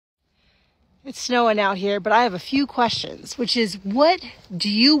It's snowing out here, but I have a few questions, which is, what do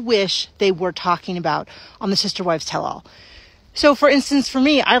you wish they were talking about on the Sister Wives Tell-All? So, for instance, for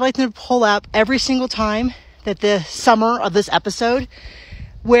me, I'd like them to pull up every single time that the summer of this episode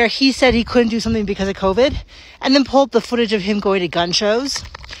where he said he couldn't do something because of COVID, and then pull up the footage of him going to gun shows,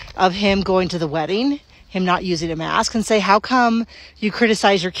 of him going to the wedding, him not using a mask, and say, how come you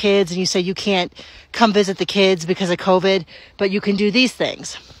criticize your kids and you say you can't come visit the kids because of COVID, but you can do these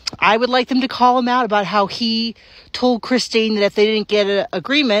things? I would like them to call him out about how he told Christine that if they didn't get an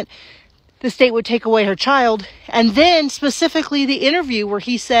agreement, the state would take away her child. And then specifically the interview where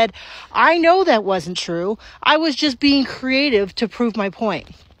he said, I know that wasn't true. I was just being creative to prove my point.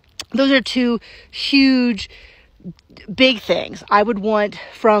 Those are two huge, big things I would want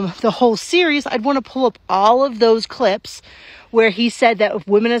from the whole series. I'd want to pull up all of those clips where he said that if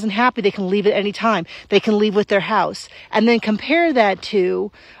women isn't happy, they can leave at any time. They can leave with their house. And then compare that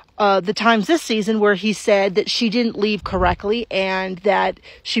to the times this season where he said that she didn't leave correctly and that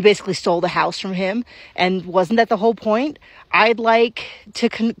she basically stole the house from him. And wasn't that the whole point? I'd like to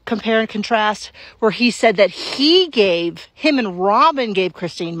compare and contrast where he said that him and Robin gave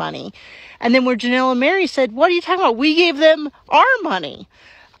Christine money. And then where Janelle and Mary said, what are you talking about? We gave them our money.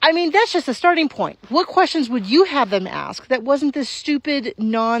 I mean, that's just a starting point. What questions would you have them ask that wasn't this stupid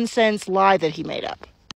nonsense lie that he made up?